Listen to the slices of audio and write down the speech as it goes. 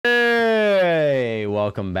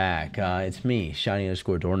welcome back. It's me,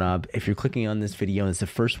 Shiny_Doorknob. If you're clicking on this video and it's the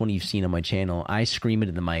first one you've seen on my channel, I scream it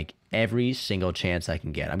in the mic every single chance I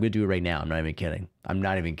can get. I'm going to do it right now. I'm not even kidding. I'm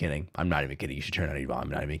not even kidding. I'm not even kidding. You should turn on your volume. I'm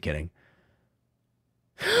not even kidding.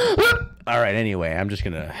 All right, anyway, I'm just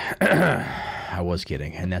going to... I was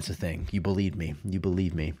kidding, and that's the thing. You believed me. You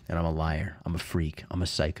believe me, and I'm a liar. I'm a freak. I'm a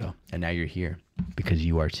psycho. And now you're here because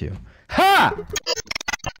you are too. Ha!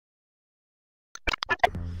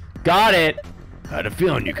 Got it! I had a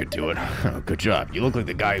feeling you could do it. Good job. You look like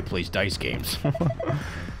the guy who plays dice games.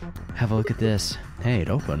 Have a look at this. Hey, it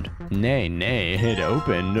opened. Nay, it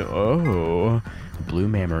opened. Oh. Blue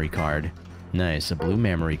memory card. Nice, a blue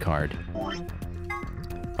memory card.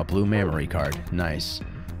 A blue memory card. Nice.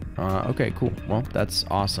 Okay, cool. Well, that's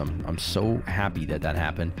awesome. I'm so happy that that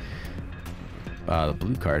happened. The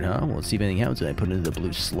blue card, huh? Well, let's see if anything happens when I put it into the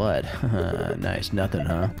blue slot. Nice. Nothing,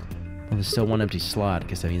 huh? Well, there's still one empty slot. I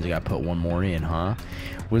guess that means I gotta put one more in, huh?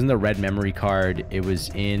 Wasn't the red memory card? It was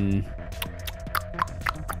in...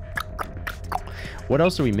 What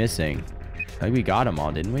else are we missing? I think we got them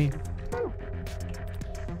all, didn't we?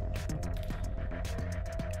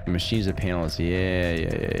 Machines of panels. Yeah.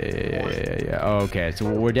 Oh, okay,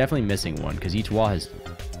 so we're definitely missing one because each wall has...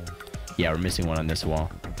 Yeah, we're missing one on this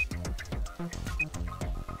wall.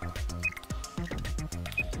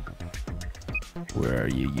 Where are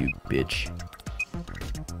you, you bitch?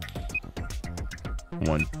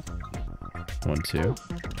 One, two.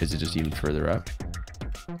 Is it just even further up?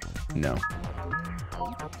 No.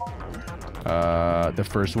 The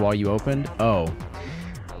first wall you opened? Oh.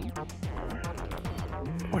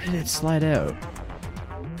 Where did it slide out?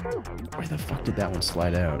 Where the fuck did that one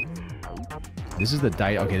slide out? This is the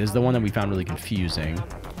okay, this is the one that we found really confusing.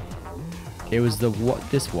 It was the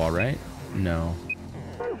this wall, right? No.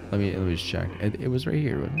 Let me just check. It was right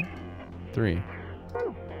here, wasn't it? 3.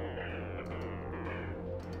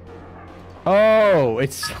 Oh,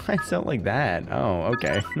 it slides out like that. Oh,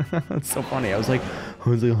 okay. That's so funny. I was like,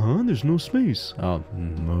 huh? There's no space. Oh,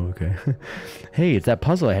 okay. Hey, it's that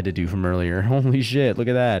puzzle I had to do from earlier. Holy shit! Look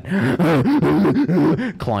at that.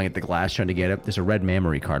 Clawing at the glass, trying to get it. There's a red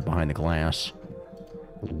memory card behind the glass.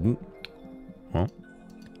 Well,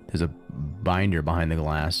 there's a binder behind the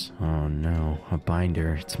glass. Oh no, a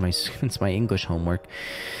binder. It's my English homework.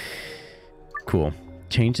 Cool.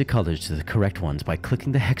 Change the colors to the correct ones by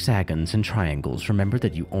clicking the hexagons and triangles. Remember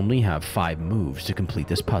that you only have 5 moves to complete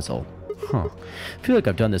this puzzle. Huh. I feel like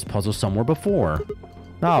I've done this puzzle somewhere before.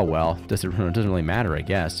 Oh well, it doesn't really matter, I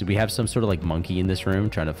guess. Did we have some sort of like monkey in this room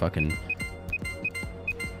trying to fucking...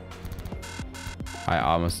 I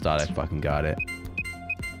almost thought I fucking got it.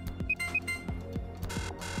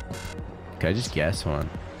 Can I just guess? Hold on.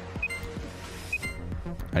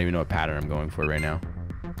 I don't even know what pattern I'm going for right now.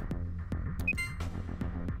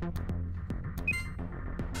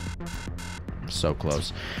 So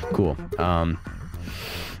close. Cool. All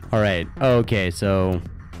right. Okay, so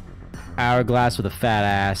hourglass with a fat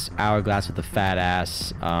ass. Hourglass with a fat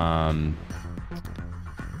ass.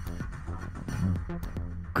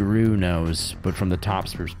 Gru nose, but from the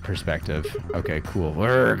top's perspective. Okay, cool.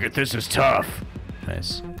 Urgh, this is tough.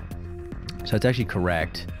 Nice. So it's actually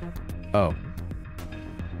correct. Oh.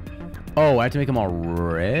 Oh, I have to make them all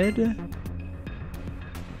red?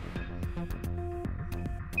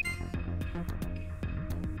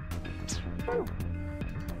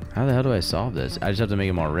 How the hell do I solve this? I just have to make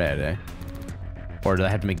them all red, eh? Or do I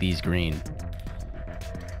have to make these green?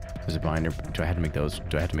 There's a binder. Do I have to make those?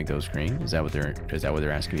 Do I have to make those green? Is that what they're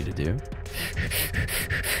asking me to do?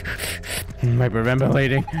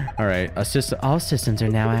 Hyperventilating. All right. All systems are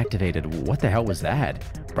now activated. What the hell was that?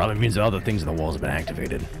 Probably means all the things on the walls have been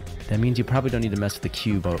activated. That means you probably don't need to mess with the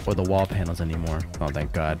cube or the wall panels anymore. Oh,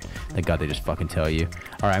 thank God. Thank God they just fucking tell you.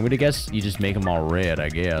 All right. I'm gonna guess you just make them all red, I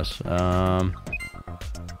guess.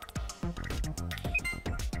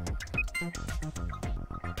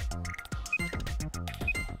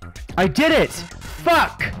 I did it!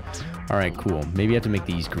 Fuck! Alright, cool. Maybe I have to make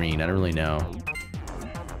these green. I don't really know.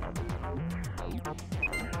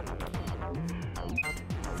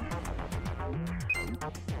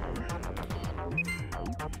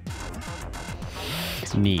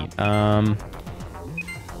 It's neat.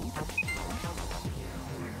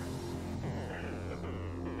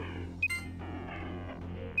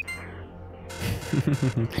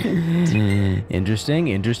 Interesting.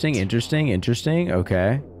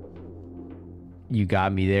 Okay. You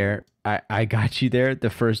got me there. I got you there. The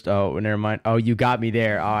first... Oh, never mind. Oh, you got me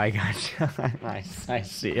there. Oh, I got you.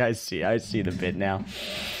 I see the bit now.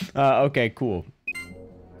 Okay, cool.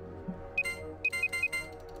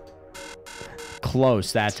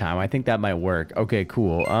 Close that time. I think that might work. Okay,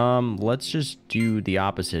 cool. Let's just do the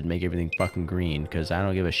opposite. Make everything fucking green, because I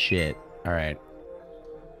don't give a shit. All right.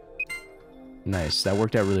 Nice. That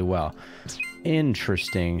worked out really well.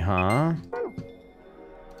 Interesting, huh?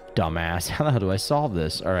 Dumbass. How the hell do I solve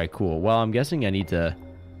this? All right, cool. Well, I'm guessing I need to...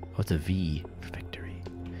 What's a V for victory?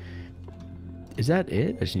 Is that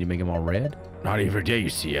it? I just need to make them all red? Not every day you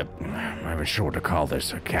see a... I'm not even sure what to call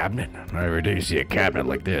this. A cabinet? Not every day you see a cabinet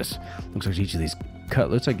like this. Looks like each of these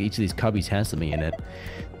cubbies has something in it.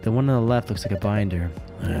 The one on the left looks like a binder.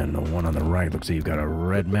 And the one on the right looks like you've got a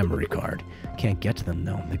red memory card. Can't get to them,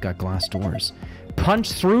 though. They've got glass doors.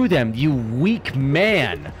 Punch through them, you weak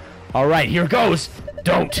man! All right, here goes!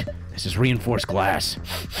 Don't! This is reinforced glass.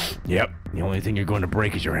 Yep, the only thing you're going to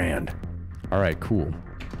break is your hand. All right, cool.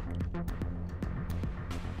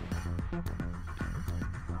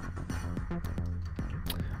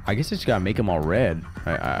 I guess I just gotta make them all red.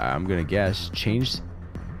 I'm gonna guess. Change...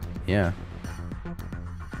 Yeah.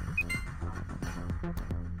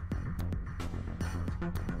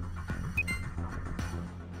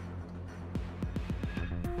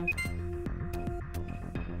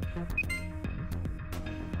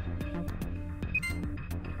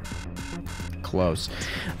 Close.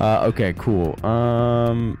 Okay, cool.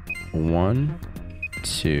 1,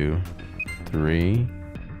 2, 3.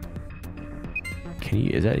 Can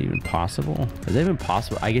you? Is that even possible? Is that even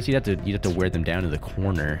possible? I guess you'd have to wear them down to the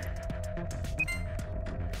corner.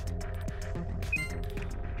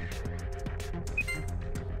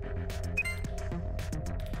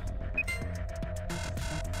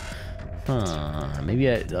 Huh. Maybe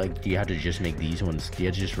do you have to just make these ones? Do you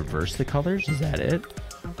have to just reverse the colors? Is that it?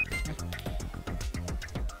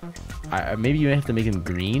 Maybe you have to make them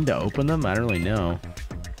green to open them? I don't really know.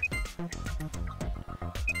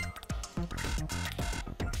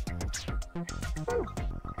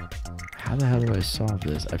 How the hell do I solve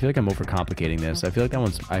this? I feel like I'm overcomplicating this. I feel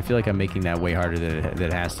like I'm making that way harder than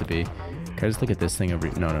it has to be. Can I just look at this thing over?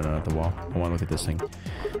 No, not the wall. I want to look at this thing.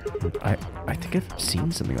 I think I've seen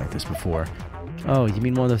something like this before. Oh, you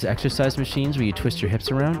mean one of those exercise machines where you twist your hips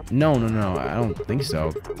around? No, I don't think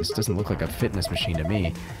so. This doesn't look like a fitness machine to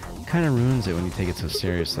me. Kind of ruins it when you take it so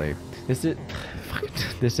seriously. This is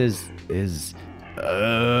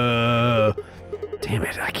damn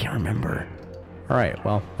it, I can't remember. All right,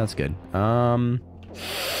 well, that's good. All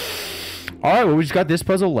right, well, we just got this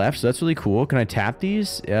puzzle left, so that's really cool. Can I tap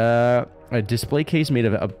these? A display case made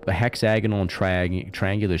of a hexagonal and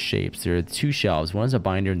triangular shapes. There are 2 shelves. One has a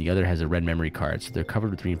binder and the other has a red memory card. So they're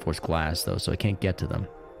covered with reinforced glass, though, so I can't get to them.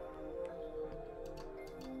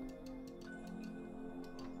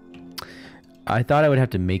 I thought I would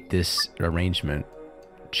have to make this arrangement.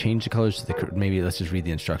 Change the colors to the... Maybe let's just read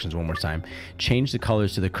the instructions one more time. Change the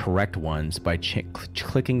colors to the correct ones by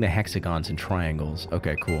clicking the hexagons and triangles.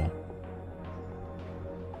 Okay, cool.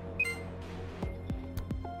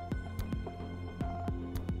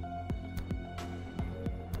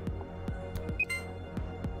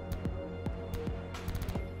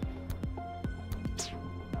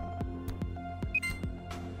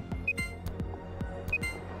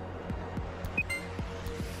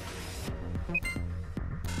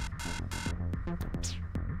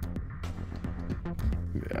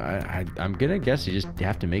 I'm gonna guess you just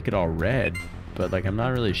have to make it all red, but like I'm not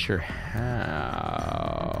really sure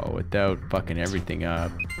how without fucking everything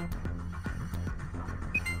up.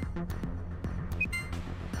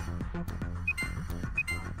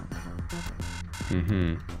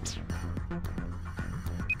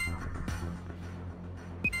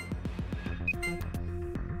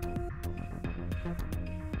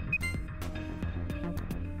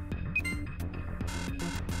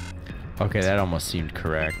 Okay, that almost seemed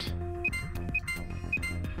correct.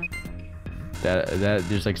 That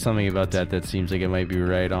there's like something about that seems like it might be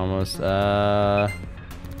right almost.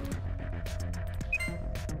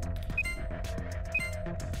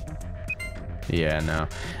 Yeah, no.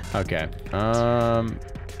 Okay.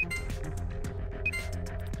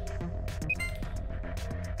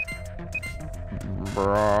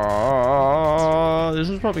 This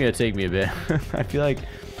is probably gonna take me a bit. I feel like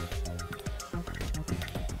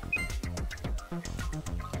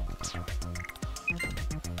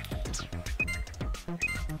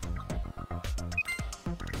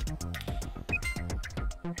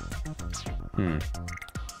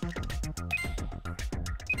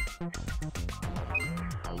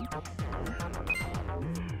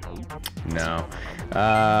no.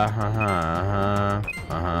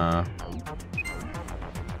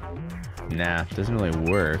 Nah, doesn't really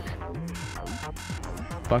work.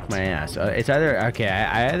 Fuck my ass. It's either... Okay,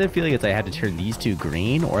 I either feel like I had to turn these 2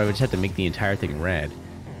 green, or I would just have to make the entire thing red.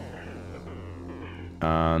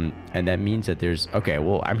 And that means that there's, okay,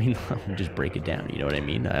 well, I mean, just break it down, you know what I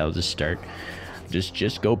mean? I'll just start,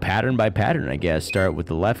 just go pattern by pattern, I guess. Start with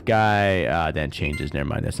the left guy, then changes. Never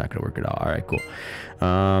mind, that's not gonna work at all. All right, cool.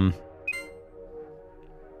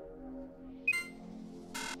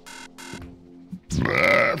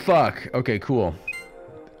 Fuck. Okay, cool.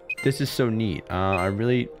 This is so neat.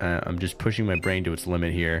 I'm just pushing my brain to its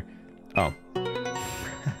limit here. Oh.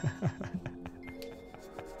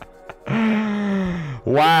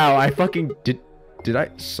 Wow, I fucking did I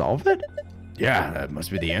solve it? Yeah, that must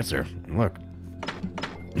be the answer. Look.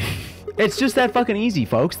 It's just that fucking easy,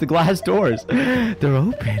 folks. The glass doors. They're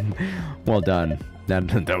open. Well done.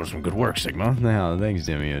 That was some good work, Sigma. No, thanks,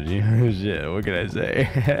 Jimmy. Shit, what can I say?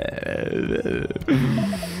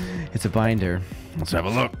 It's a binder. Let's have a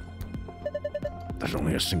look. There's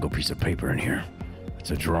only a single piece of paper in here.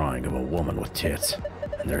 It's a drawing of a woman with tits,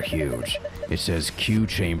 and they're huge. It says Q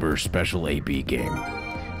Chamber Special AB Game.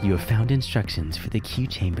 You have found instructions for the Q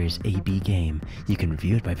Chambers AB game. You can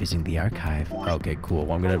review it by visiting the archive. Okay, cool.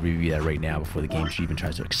 Well, I'm gonna review that right now before the game even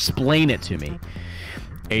tries to explain it to me.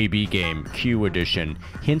 AB game, Q edition.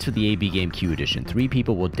 Hints for the AB game Q edition. 3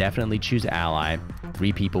 people will definitely choose ally.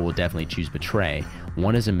 3 people will definitely choose betray.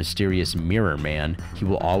 1 is a mysterious mirror man. He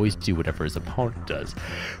will always do whatever his opponent does.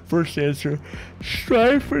 First answer,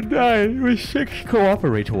 strive for 9 with 6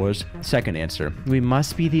 cooperators. Second answer, we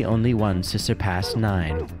must be the only ones to surpass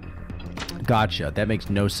 9. Gotcha, that makes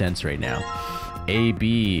no sense right now.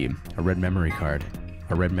 AB, a red memory card.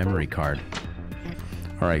 A red memory card.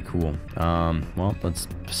 Alright, cool. Well, let's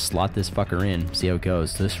slot this fucker in, see how it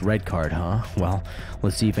goes. This red card, huh? Well,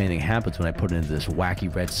 let's see if anything happens when I put it into this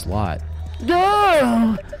wacky red slot.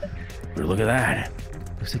 No! Look at that.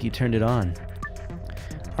 Looks like you turned it on.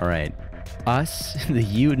 Alright. Us, the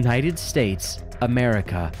United States,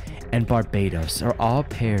 America, and Barbados are all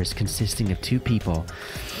pairs consisting of 2 people.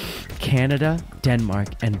 Canada, Denmark,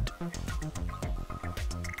 and...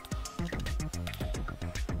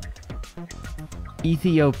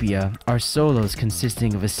 Ethiopia are solos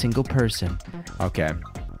consisting of a single person. Okay.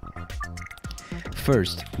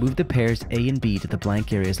 First, move the pairs A and B to the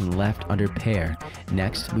blank areas on the left under pair.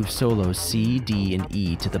 Next, move solos C, D, and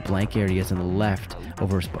E to the blank areas on the left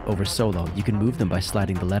over solo. You can move them by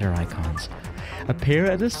sliding the letter icons. A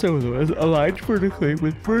pair and a solo is aligned vertically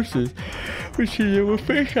with verses, which will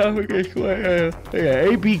face off against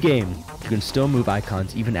A-B game. You can still move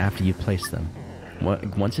icons even after you place them.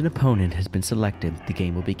 Once an opponent has been selected, the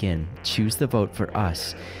game will begin. Choose the vote for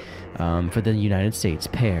us. For the United States,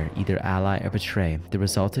 pair, either ally or betray. The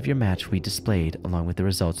results of your match will be displayed along with the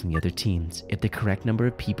results from the other teams. If the correct number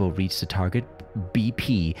of people reach the target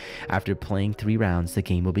BP after playing 3 rounds, the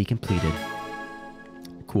game will be completed.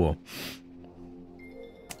 Cool.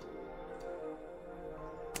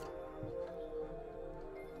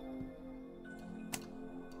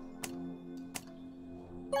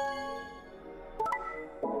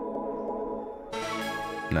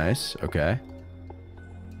 Nice, okay.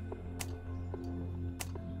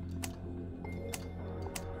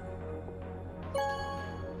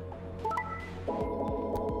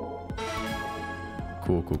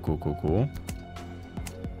 Cool.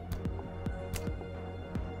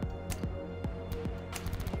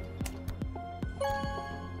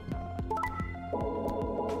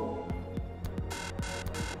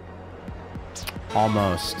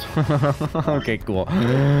 Almost. Okay, cool.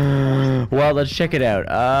 Well, let's check it out.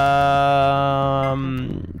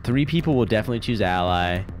 3 people will definitely choose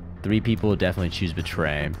ally. 3 people will definitely choose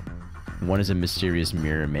betray. 1 is a mysterious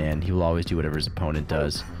mirror man. He will always do whatever his opponent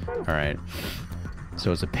does. All right.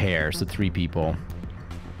 So it's a pair. So 3 people.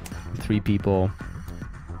 3 people.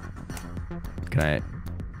 Can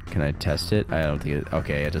I test it? I don't think it.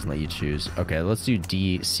 Okay, it doesn't let you choose. Okay, let's do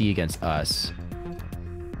D, C against us.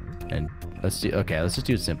 And let's just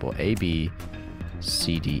do it simple. A, B,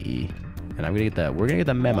 C, D, E. And I'm gonna get we're gonna get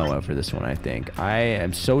the memo out for this one, I think. I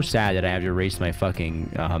am so sad that I have to erase my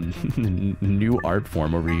fucking new art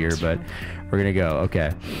form over here, but we're gonna go.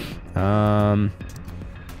 Okay.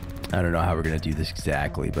 I don't know how we're gonna do this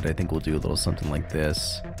exactly, but I think we'll do a little something like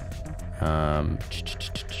this.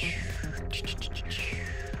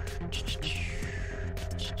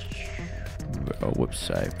 Oh, whoops,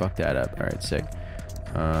 I fucked that up. All right, sick.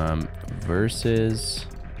 Versus.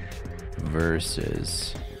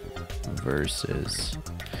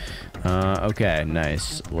 Okay,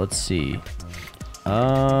 nice. Let's see.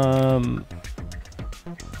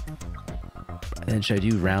 And should I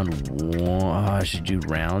do round 1? I should do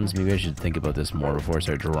rounds. Maybe I should think about this more before I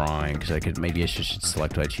start drawing, because maybe I should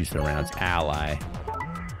select what I choose for the rounds. Ally.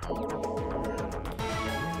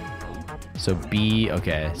 So B,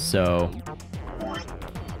 okay, so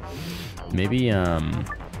Maybe,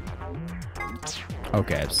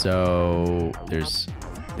 okay, so there's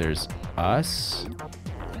us,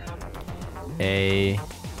 A,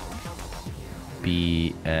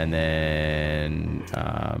 B, and then,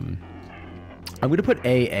 I'm going to put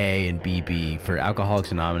AA and BB for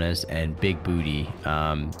Alcoholics Anonymous and Big Booty,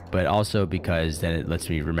 but also because then it lets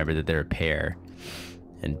me remember that they're a pair.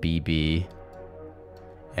 And BB.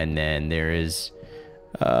 And then there is,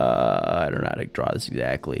 I don't know how to draw this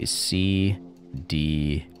exactly, C,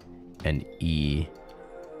 D, and E.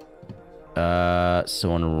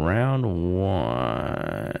 So on round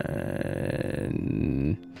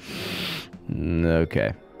 1...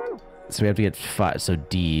 Okay. So we have to get 5. So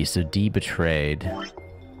D. So D betrayed.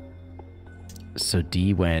 So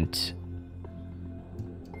D went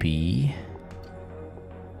B.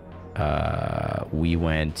 We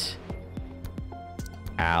went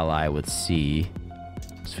ally with C.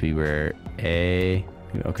 So we were A.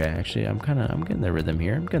 Okay, actually, I'm getting the rhythm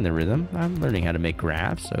here. I'm getting the rhythm. I'm learning how to make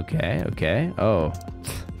graphs. Okay, okay. Oh,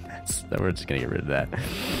 we're just gonna get rid of that.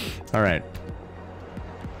 All right.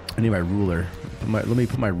 I need my ruler. Let me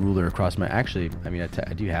put my ruler across my... Actually, I mean, I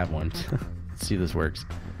do have one. Let's see if this works.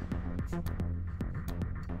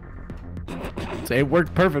 So it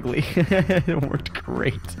worked perfectly. It worked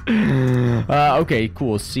great. Okay,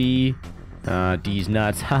 cool. C, D's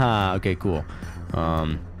nuts. Haha. Okay, cool.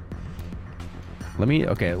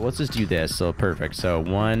 Okay, let's just do this. So perfect. So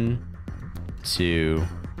 1, 2,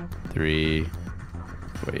 3.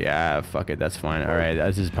 Yeah, fuck it. That's fine. All right,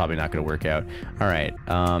 this is probably not gonna work out. All right.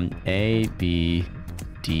 A, B,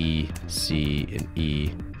 D, C, and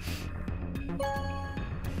E.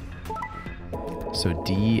 So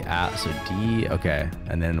D, okay.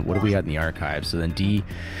 And then what do we got in the archive? So then D,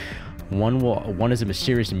 one is a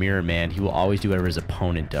mysterious mirror man. He will always do whatever his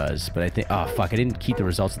opponent does. But I think, oh fuck, I didn't keep the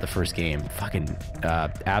results of the first game. Fucking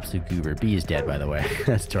absolute goober. B is dead, by the way.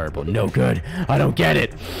 That's terrible. No good. I don't get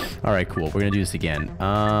it. All right, cool. We're gonna do this again.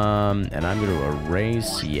 And I'm gonna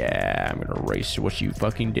erase. Yeah, I'm gonna erase what you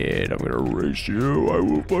fucking did. I'm gonna erase you. I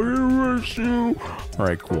will fucking erase you. All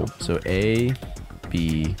right, cool. So A,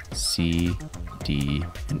 B, C, D,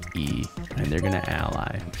 and E, and they're gonna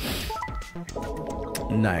ally.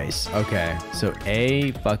 Nice. Okay, so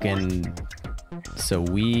A fucking, so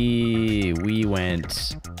we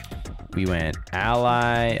went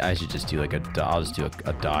ally. I should just do like I'll just do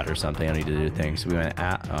a dot or something. I don't need to do a thing. So we went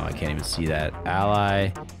oh, I can't even see that.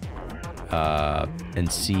 Ally,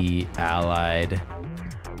 and C allied,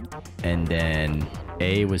 and then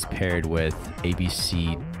A was paired with A, B,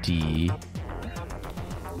 C, D.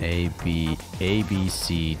 A, B,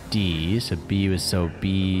 C, D. So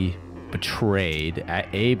B betrayed.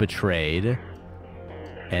 A betrayed.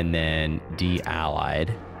 And then D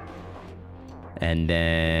allied. And then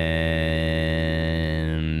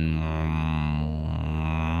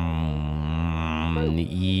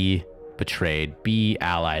E betrayed. B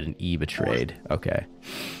allied and E betrayed. Okay.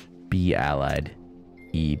 B allied.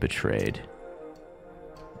 E betrayed.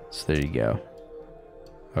 So there you go.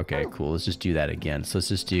 Okay, cool. Let's just do that again. So let's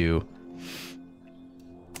just do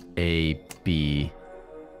A, B,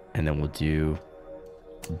 and then we'll do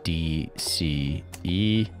D, C,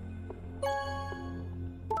 E.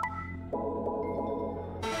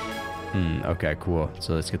 Okay, cool.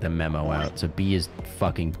 So let's get the memo out. So B is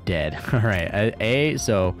fucking dead. All right. A,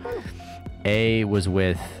 so A was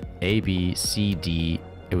with A, B, C, D.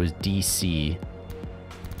 It was D, C.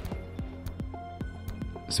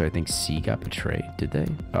 So I think C got betrayed. Did they?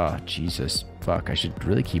 Oh, Jesus. Fuck. I should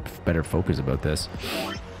really keep better focus about this.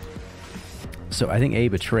 So I think A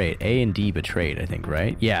betrayed. A and D betrayed, I think,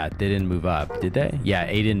 right? Yeah, they didn't move up. Did they? Yeah,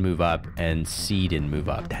 A didn't move up and C didn't move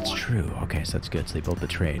up. That's true. Okay, so that's good. So they both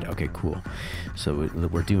betrayed. Okay, cool. So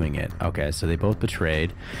we're doing it. Okay, so they both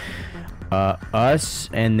betrayed. Us,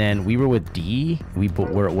 and then we were with D.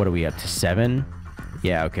 What are we up to? 7?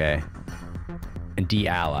 Yeah, okay. And D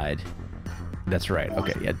allied. That's right.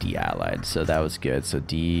 Okay, yeah, D allied. So that was good. So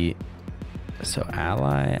D, so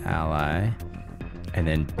ally, and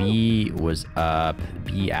then B was up.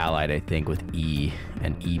 B allied, I think, with E,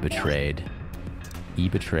 and E betrayed. E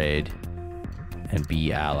betrayed, and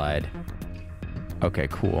B allied. Okay,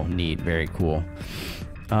 cool, neat, very cool.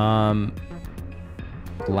 Last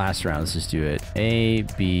round, let's just do it. A,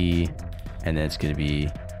 B, and then it's gonna be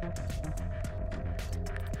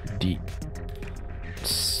D.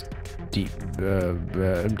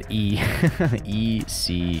 E, E,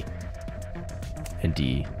 C, and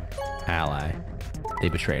D. Ally. They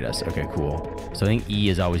betrayed us. Okay, cool. So I think E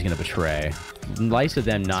is always going to betray. Nice of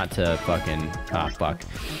them not to fucking... Ah, fuck.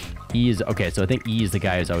 E is okay. So I think E is the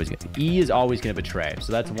guy who's always gonna, E is always gonna betray.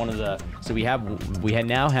 So that's one of the. So we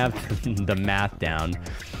now have the math down.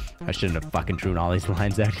 I shouldn't have fucking drawn all these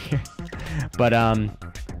lines out here, but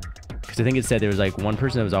because I think it said there was like one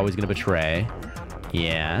person that was always gonna betray.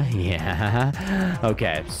 Yeah.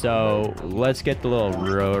 Okay, so let's get the little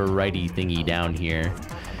righty thingy down here.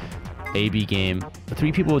 A-B game.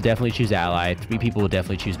 3 people will definitely choose ally. 3 people will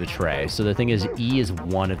definitely choose betray. So the thing is, E is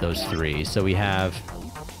one of those 3. So we have.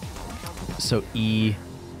 So E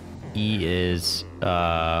is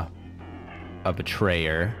a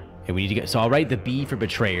betrayer, and we need to get. So I'll write the B for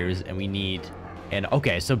betrayers, and we need. And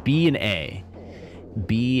okay, so B and A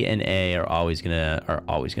are always gonna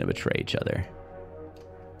betray each other.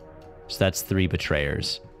 So that's 3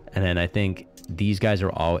 betrayers, and then I think these guys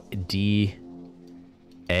are all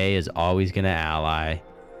A is always gonna ally,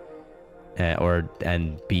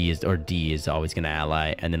 D is always gonna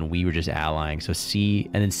ally, and then we were just allying. So C,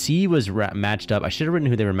 and then C was matched up. I should have written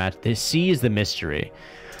who they were matched. C is the mystery,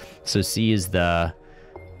 so C is the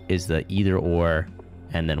either or,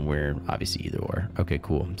 and then we're obviously either or. Okay,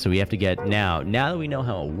 cool. So we have to get now that we know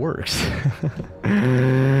how it works.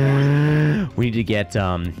 We need to get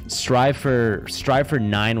strive for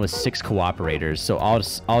 9 with 6 cooperators. So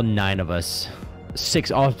all 9 of us.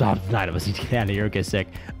 All 9 of us need to get out of here. Okay, sick.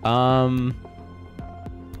 How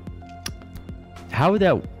would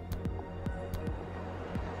that...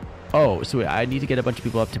 Oh, so I need to get a bunch of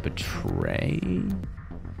people up to betray?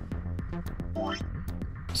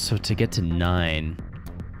 So to get to 9...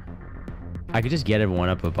 I could just get everyone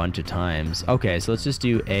up a bunch of times. Okay, so let's just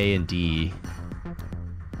do A and D.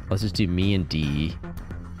 Let's just do me and D.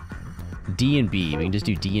 D and B. We can just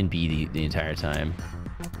do D and B the entire time.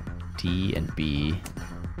 D and B,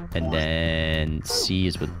 and then C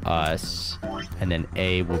is with us, and then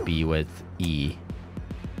A will be with E.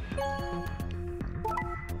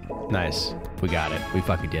 Nice. We got it. We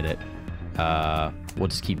fucking did it. We'll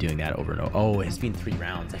just keep doing that over and over. Oh, it's been 3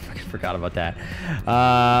 rounds. I fucking forgot about that.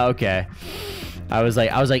 Okay. I was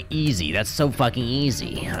like, easy. That's so fucking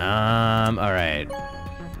easy. All right.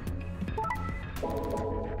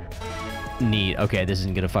 Neat. Okay, this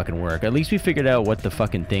isn't gonna fucking work. At least we figured out what the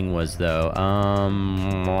fucking thing was, though.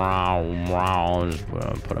 Just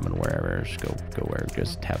put them in wherever. Just go where.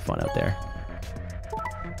 Just have fun out there.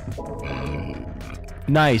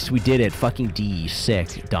 Nice, we did it. Fucking D, sick,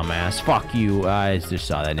 dumbass. Fuck you. I just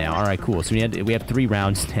saw that now. All right, cool. So we have 3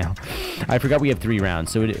 rounds now. I forgot we have 3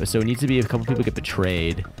 rounds. So it needs to be a couple people get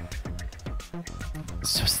betrayed.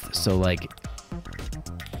 So like.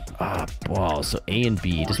 Balls. So A and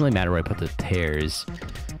B, it doesn't really matter where I put the pairs.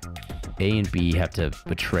 A and B have to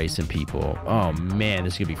betray some people. Oh man,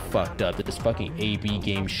 this is gonna be fucked up. This fucking A-B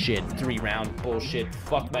game shit, 3-round bullshit.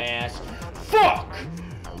 Fuck my ass. Fuck!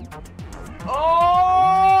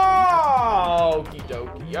 Oh! Okie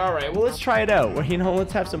dokie. Alright, well let's try it out. Well,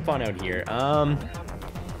 let's have some fun out here.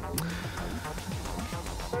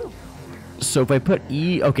 So if I put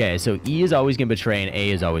E, okay, so E is always gonna betray and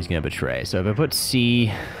A is always gonna betray. So if I put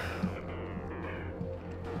C,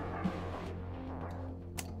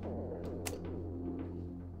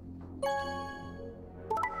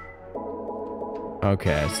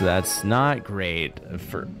 okay, so that's not great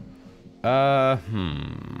for, I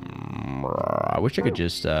wish I could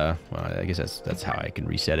just, well, I guess that's how I can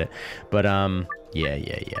reset it, but, yeah,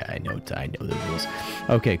 I know the rules.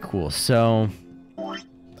 Okay, cool, so,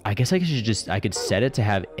 I guess I could set it to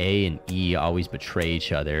have A and E always betray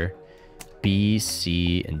each other, B,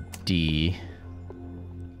 C, and D.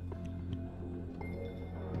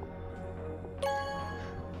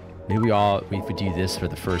 Maybe we could do this for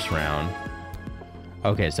the first round.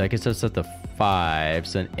 Okay, so I guess that's at the 5.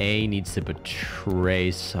 So then A needs to betray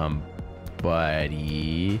somebody.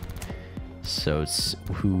 So it's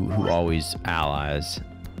who always allies.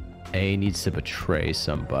 A needs to betray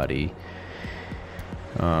somebody.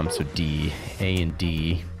 So D, A and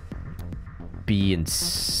D, B and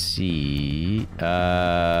C,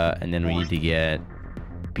 and then we need to get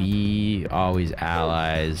B always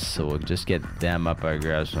allies, so we'll just get them up, I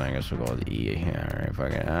guess. So I guess we'll go with E here. All right,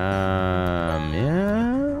 fucking, yeah.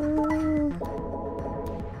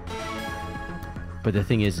 But the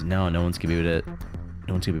thing is, no one's gonna be able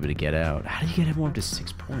to get out. How do you get everyone up to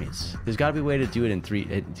 6 points? There's got to be a way to do it in 3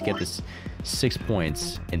 to get this 6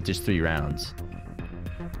 points in just 3 rounds.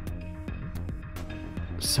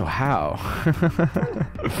 So how?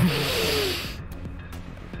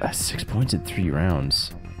 6 points in 3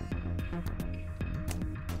 rounds.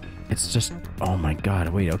 It's just, oh my god,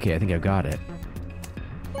 wait, okay, I think I've got it.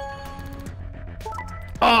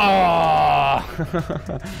 Oh!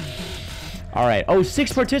 All right. Oh,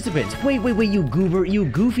 6 participants. Wait, you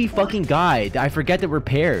goofy fucking guy. I forget that we're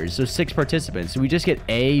pairs. So 6 participants. So we just get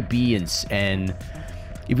A, B, and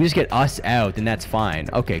if we just get us out, then that's fine.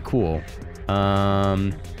 Okay, cool.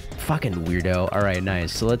 Fucking weirdo. All right,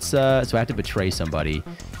 nice. So let's, so I have to betray somebody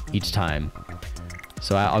each time.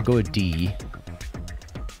 So I'll go with D.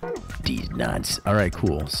 D's nuts. All right,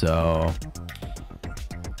 cool. So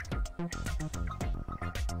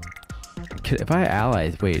if I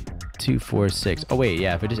ally, wait, 2, 4, 6. Oh wait,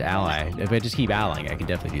 yeah. If I just ally, if I just keep allying, I can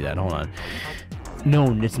definitely do that. Hold on.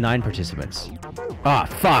 No, it's 9 participants. Ah,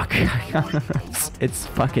 oh, fuck. it's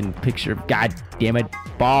fucking picture. God damn it,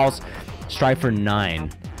 balls. Strive for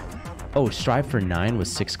 9. Oh, strive for 9 with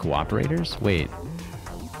 6 cooperators. Wait.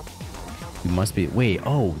 We must be. Wait.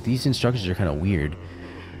 Oh, these instructions are kind of weird.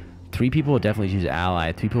 3 people will definitely choose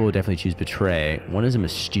ally. 3 people will definitely choose betray. 1 is a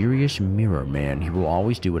mysterious mirror man. He will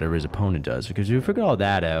always do whatever his opponent does. Because if we figure all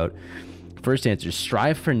that out, first answer: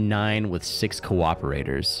 strive for 9 with 6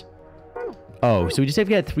 cooperators. Oh, so we just have to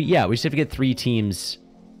get 3. Yeah, we just have to get 3 teams.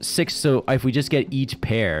 6. So if we just get each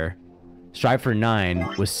pair, strive for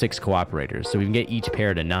 9 with 6 cooperators. So we can get each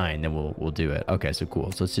pair to 9, then we'll do it. Okay, so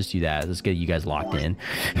cool. So let's just do that. Let's get you guys locked in.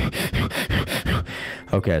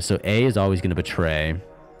 Okay, so A is always going to betray.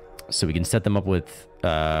 So we can set them up with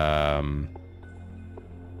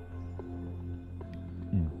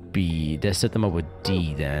B. Let's set them up with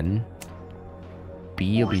D then.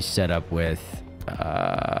 B will be set up with 6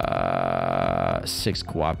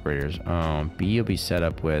 cooperators. B will be set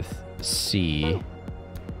up with C.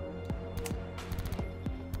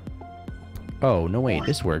 Oh, no, wait,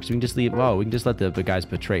 this works. We can just leave. Oh, we can just let the guys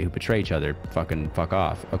who betray each other fuck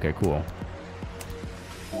off. Okay, cool.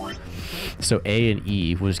 So A and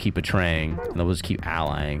E, we'll just keep betraying, and then we'll just keep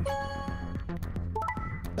allying.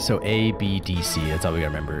 So A, B, D, C. That's all we gotta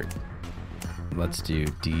remember. Let's do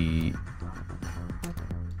D.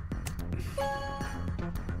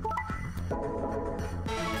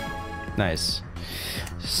 Nice.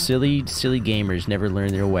 Silly gamers never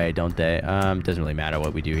learn their way, don't they? Doesn't really matter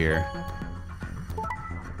what we do here.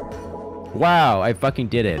 Wow, I fucking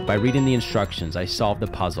did it. By reading the instructions, I solved the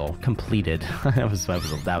puzzle. Completed. that was a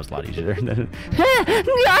lot easier. Got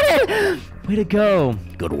it! Way to go.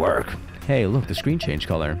 Good work. Hey, look, the screen changed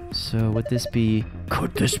color. So would this be...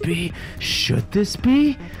 Could this be? Should this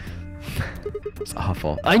be? It's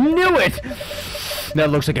awful. I knew it!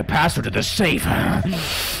 That looks like a password to the safe.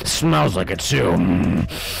 Smells like it too.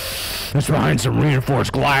 It's behind some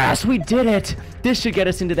reinforced glass. We did it. This should get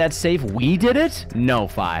us into that safe. We did it? No,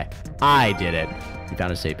 Fi. I did it. We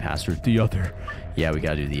found a safe password. The other. Yeah, we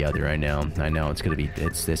gotta do the other. I know. It's gonna be.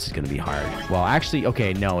 This is gonna be hard. Well, actually,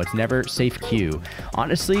 okay, no, it's never safe Q.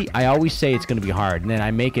 Honestly, I always say it's gonna be hard, and then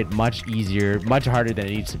I make it much easier, much harder than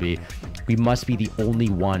it needs to be. We must be the only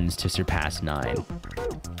ones to surpass 9.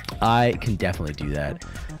 I can definitely do that.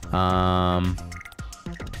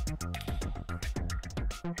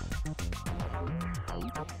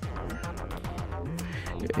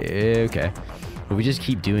 Okay. But we just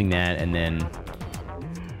keep doing that, and then...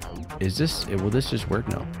 Will this just work?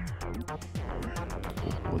 No.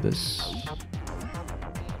 Will this...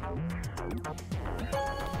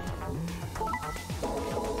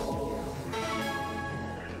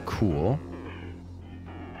 Cool.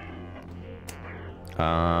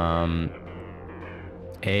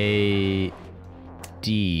 A,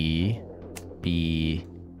 D, B,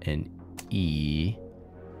 and E.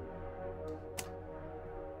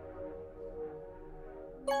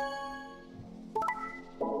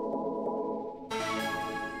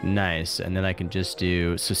 Nice. And then I can just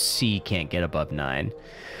do... So C can't get above 9.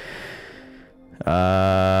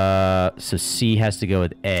 So C has to go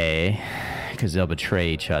with A, because they'll betray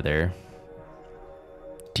each other.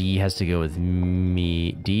 D has to go with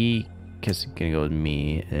me. D is gonna go with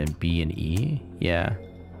me, and B and E. Yeah.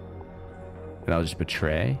 And I'll just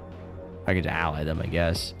betray. I could ally them, I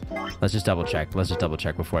guess. Let's just double check. Let's just double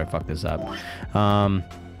check before I fuck this up.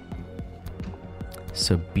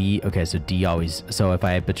 So B, okay, so D always, so if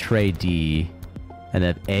I betray D, and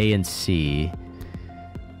then A and C,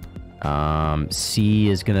 C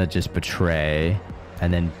is gonna just betray,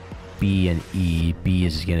 and then B and E, B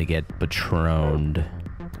is gonna get betroned.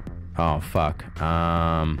 Oh, fuck.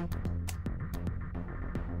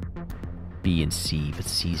 B and C, but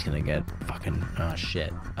C's gonna get fucking, oh,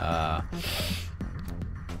 shit.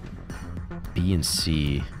 B and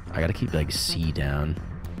C, I gotta keep, like, C down.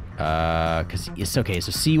 Because it's okay,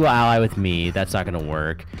 so C will ally with me. That's not gonna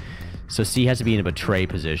work. So C has to be in a betray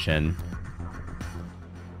position.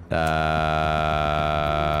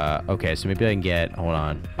 Okay, so maybe I can get... Hold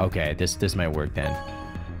on. Okay, this might work then.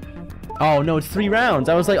 Oh, no, it's 3 rounds.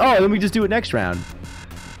 I was like, oh, then we just do it next round.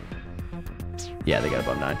 Yeah, they got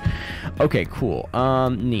above 9. Okay, cool.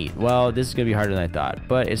 Neat. Well, this is going to be harder than I thought,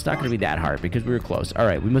 but it's not going to be that hard because we were close. All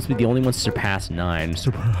right, we must be the only ones to surpass 9.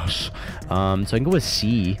 Surpass. So I can go with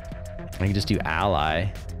C. I can just do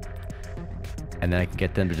ally. And then I can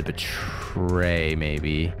get them to betray,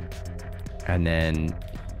 maybe. And then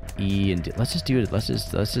E and D. Let's just do it. Let's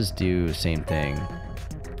just do the same thing.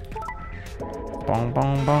 Bong,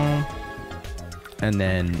 bong, bong. And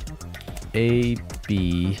then A,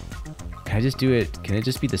 B. Can I just do it? Can it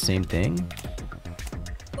just be the same thing?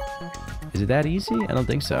 Is it that easy? I don't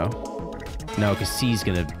think so. No, because C's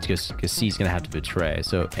gonna have to betray.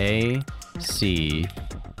 So A, C,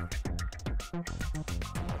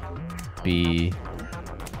 B,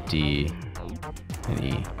 D, and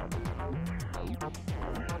E.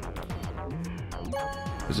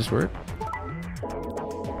 Does this work?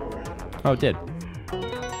 Oh, it did.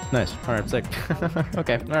 Nice. All right, sick.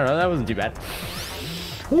 Okay. All right, that wasn't too bad.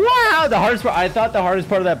 Wow, the hardest part. I thought the hardest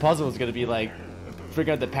part of that puzzle was gonna be like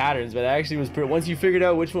figuring out the patterns, but it actually was once you figured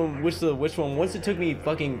out which one. Once it took me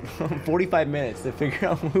fucking 45 minutes to figure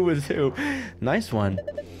out who was who. Nice one.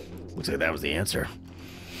 Looks like that was the answer.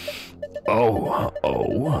 Oh,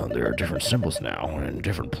 there are different symbols now in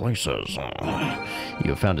different places.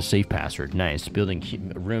 You have found a safe password. Nice.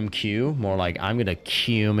 Building room Q. More like I'm gonna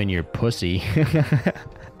Q 'em in your pussy.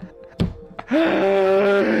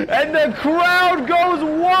 And the crowd goes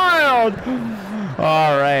wild.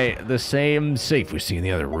 All right, the same safe we see in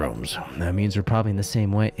the other rooms. That means we're probably in the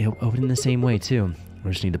same way. Open in the same way too.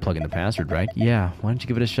 We just need to plug in the password, right? Yeah. Why don't you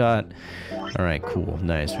give it a shot? All right, cool,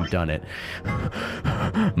 nice. We've done it.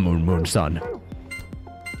 Moon, sun.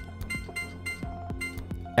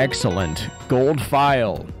 Excellent. Gold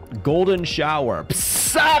file. Golden shower.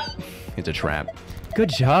 Psop! It's a trap. Good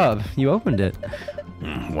job. You opened it.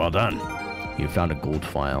 Well done. You found a gold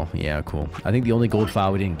file. Yeah, cool. I think the only gold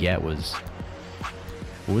file we didn't get was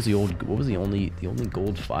what was the only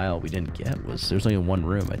gold file we didn't get was there's only one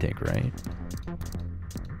room, I think, right?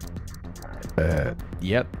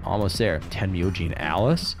 Yep, almost there. Tenmyoji and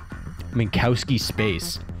Alice. Minkowski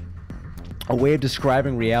space. A way of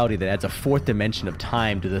describing reality that adds a 4th dimension of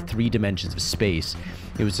time to the 3 dimensions of space.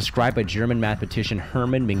 It was described by German mathematician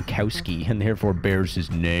Hermann Minkowski and therefore bears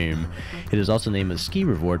his name. It is also named a ski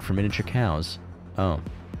reward for miniature cows. Oh.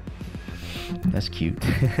 That's cute.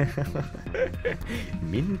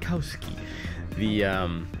 Minkowski. The,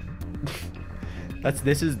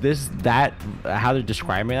 how they're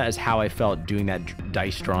describing that is how I felt doing that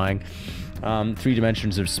dice drawing. 3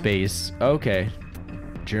 dimensions of space. Okay.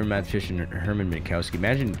 German mathematician Hermann Minkowski.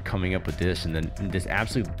 Imagine coming up with this and then this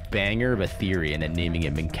absolute banger of a theory and then naming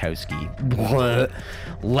it Minkowski. What?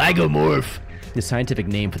 Lagomorph. The scientific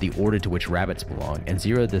name for the order to which rabbits belong, and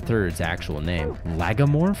 0 to the 3rd's actual name.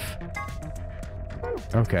 Lagomorph?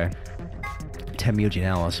 Okay. Tenmyoji and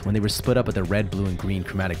Alice. When they were split up at the red, blue, and green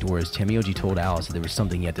chromatic doors, Tenmyoji told Alice that there was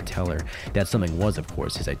something he had to tell her. That something was, of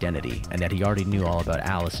course, his identity, and that he already knew all about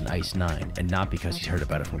Alice and Ice 9, and not because he's heard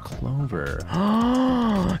about it from Clover.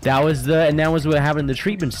 That was what happened in the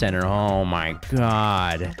treatment center. Oh my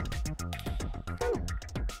god.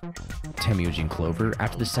 Tenmyoji and Clover.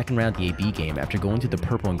 After the second round of the AB game, after going through the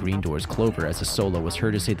purple and green doors, Clover, as a solo, was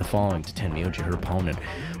heard to say the following to Tenmyoji, her opponent.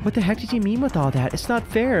 What the heck did you mean with all that? It's not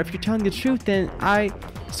fair. If you're telling the truth, then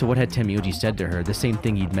So what had Tenmyoji said to her? The same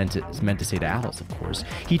thing he'd meant to say to Alice, of course.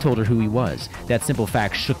 He told her who he was. That simple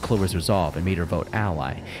fact shook Clover's resolve and made her vote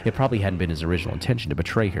ally. It probably hadn't been his original intention to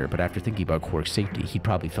betray her, but after thinking about Quark's safety, he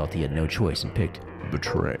probably felt he had no choice and picked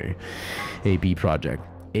betray. AB project.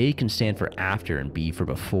 A can stand for after and B for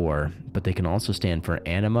before, but they can also stand for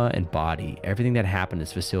anima and body. Everything that happened in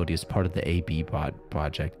this facility is part of the AB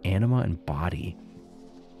project. Anima and body.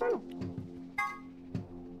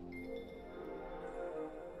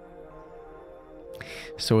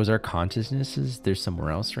 So is our consciousnesses there's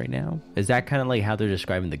somewhere else right now? Is that kind of like how they're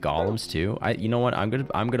describing the golems too? You know what? I'm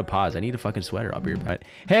gonna pause. I need a fucking sweater. I'll be right back.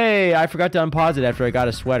 Hey, I forgot to unpause it after I got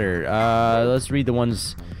a sweater. Let's read the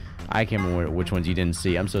ones. I can't remember which ones you didn't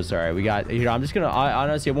see. I'm so sorry. We got here. I'm just gonna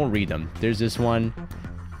honestly, I won't read them. There's this one.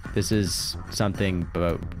 This is something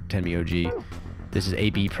about Tenmyoji. This is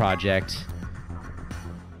AB project.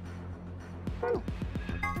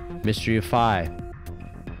 Mystery of Phi.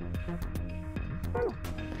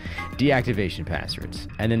 Deactivation passwords.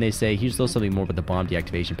 And then they say, here's a little something more about the bomb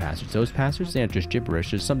deactivation passwords. Those passwords, they aren't just gibberish.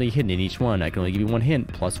 There's something hidden in each one. I can only give you one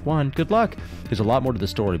hint. +1. Good luck. There's a lot more to the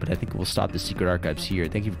story, but I think we'll stop the secret archives here.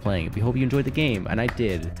 Thank you for playing. We hope you enjoyed the game. And I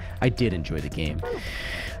did. I did enjoy the game.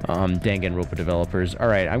 Danganronpa developers. All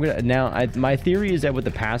right, I'm gonna now. My theory is that with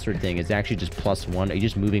the password thing, it's actually just +1. Are you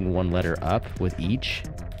just moving one letter up with each?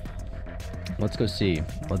 Let's go see.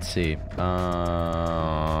 Let's see. I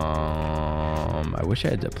wish I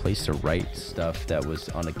had a place to write stuff that was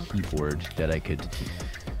on a keyboard that I could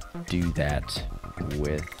do that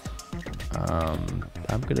with.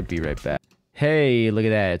 I'm gonna be right back. Hey, look at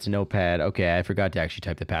that. It's a notepad. Okay, I forgot to actually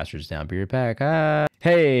type the passwords down. Be right back.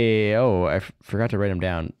 Hey. Oh, I forgot to write them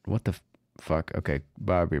down. What the fuck? Okay,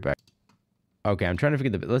 I'll be right back. Okay, I'm trying to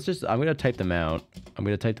figure I'm gonna type them out. I'm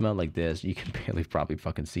gonna type them out like this. You can barely probably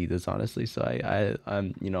fucking see this, honestly. So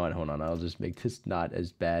I'm, you know what, hold on. I'll just make this not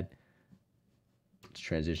as bad. Let's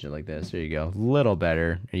transition it like this. There you go. Little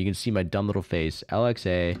better. And you can see my dumb little face.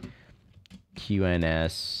 LXA,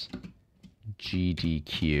 QNS,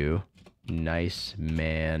 GDQ. Nice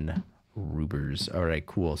man Rubers. All right,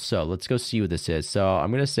 cool. So let's go see what this is. So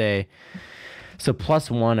I'm gonna say, so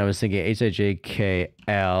 +1. I was thinking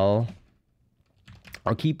HIJKL.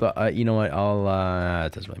 I'll keep. You know what?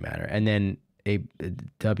 It doesn't really matter. And then a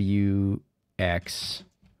WX,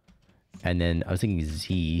 and then I was thinking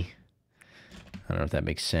Z. I don't know if that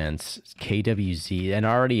makes sense. KWZ, and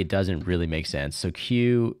already it doesn't really make sense. So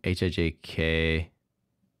Q HIJK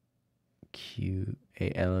Q.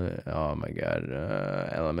 Oh my god,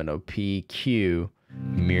 LMNOP, Q,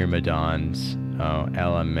 Myrmidons, oh,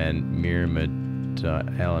 Elemento.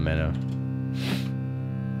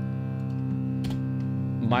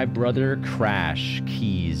 My brother Crash,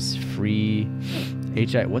 Keys, free,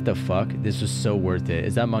 what the fuck? This was so worth it.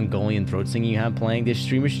 Is that Mongolian throat singing you have playing? This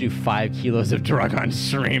streamer should do 5 kilos of drug on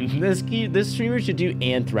stream. This streamer should do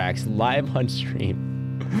Anthrax live on stream.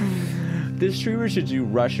 This streamer should do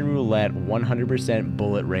Russian roulette, 100%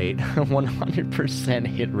 bullet rate, 100%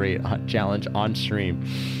 hit rate challenge on stream.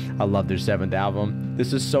 I love their 7th album.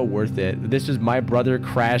 This is so worth it. This is My Brother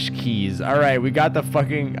Crash Keys. All right, we got the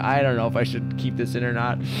fucking, I don't know if I should keep this in or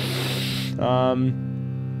not.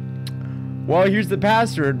 Well, here's the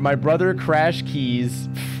password. My Brother Crash Keys,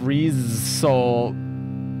 Freeze Soul,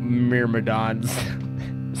 Myrmidons.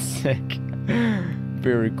 Sick.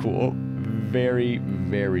 Very cool. Very,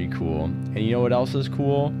 very cool. And you know what else is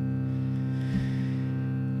cool?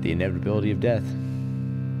 The inevitability of death.